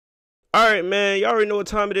Alright, man, y'all already know what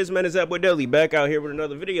time it is, man. It's that boy Deli back out here with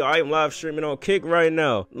another video. I am live streaming on Kick right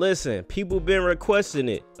now. Listen, people been requesting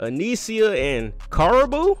it. Anycia and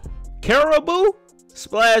Karrahbooo?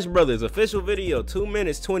 Splash Brothers, official video, 2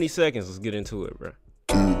 minutes, 20 seconds. Let's get into it, bro.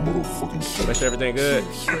 Make sure everything good.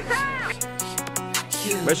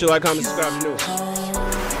 Make sure you like, comment, subscribe if you're new.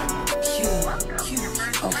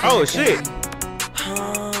 Oh, shit.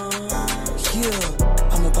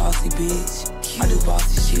 I'm a bossy bitch. I do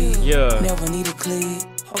bossy shit. Yeah. Never need a click.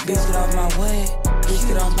 Bitch, get off my way. Bitch,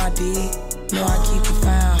 get off my dick. No, I keep a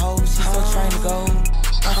fine hoe. She so trained to go.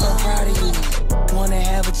 I'm so proud of you. Wanna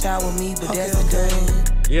have a child with me, but that's a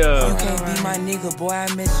dub. Yeah. You can't be my nigga, boy. I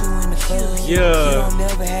met you in the club. Yeah. You don't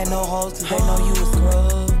never had no hoes till they know you a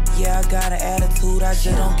scrub. Yeah, I got an attitude. I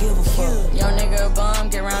just don't give a fuck. Yo, nigga a bum,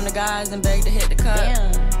 get around the guys and beg to hit the cup.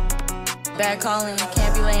 Bad calling,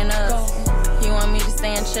 can't be laying up. He want me to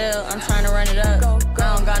stay and chill, I'm trying to run it up.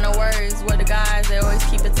 I don't got no worries with the guys, they always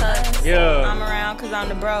keep it tough. Yeah. I'm around cause I'm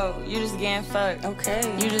the bro, you just getting fucked. Okay.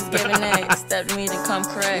 You just giving next, step to me to come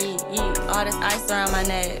correct. All this ice around my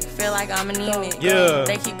neck, feel like I'm anemic. Yeah.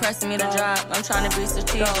 They keep pressing me to drop, I'm trying to be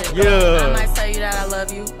strategic. Yeah. I might tell you that I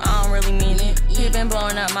love you, I don't really mean it. He been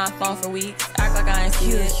blowing up my phone for weeks, act like I ain't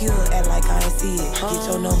see it. Act like I ain't see it. Get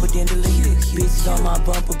your number, then delete it. Bitches on my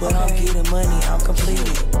bumper, but I'm getting money, I'm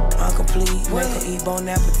completed. I'm complete, make her eat bon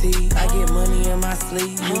appetit. I get money in my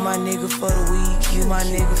sleep. You my nigga for the week, you my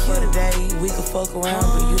nigga for the day. We can fuck around,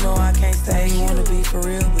 but you know I can't stay. You wanna be for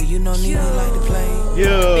real, but you know Nene like to play.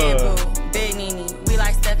 Yeah. Big boo, big Nene, we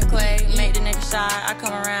like Steph and Clay. Make the nigga shy, I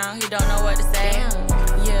come around, he don't know what to say.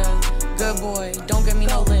 Yeah, good boy, don't give me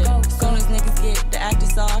no lip. Soon as niggas get the acting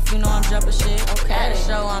soft, you know I'm jumping shit. At a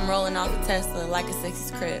show, I'm rolling off a Tesla like a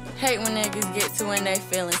 60s crib. Hate when niggas get too in their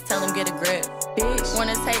feelings, tell them get a grip. Bitch,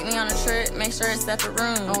 wanna take me on a trip, make sure it's separate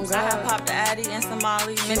rooms. I have popped the Addy and some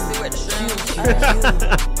Molly, mix it with the shroom.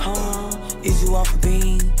 Is you off a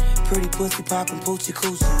bean? Pretty pussy poppin', poochie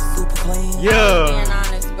coochie, super clean. Yeah. Being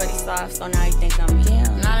honest, but he soft, so now he think I'm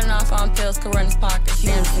him. Not enough on pills, could run his pockets,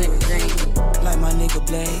 damn nigga green. Like my nigga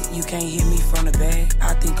Black, you can't hit me from the back.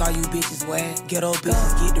 I think all you bitches whack. Ghetto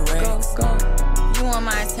bitches get the racks. You want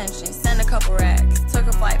my attention, send a couple racks. Took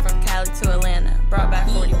a flight from Cali to Atlanta, brought back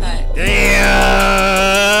 40 packs. Damn!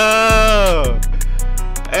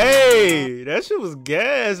 Hey, that shit was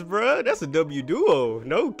gas, bro. That's a W duo.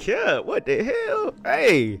 No cap. What the hell?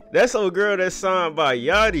 Hey, that's old girl that's signed by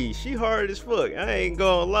Yachty. She hard as fuck. I ain't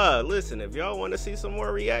gonna lie. Listen, if y'all want to see some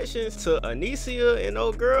more reactions to Anycia and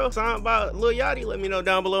old girl signed by Lil Yachty, let me know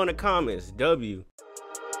down below in the comments. W.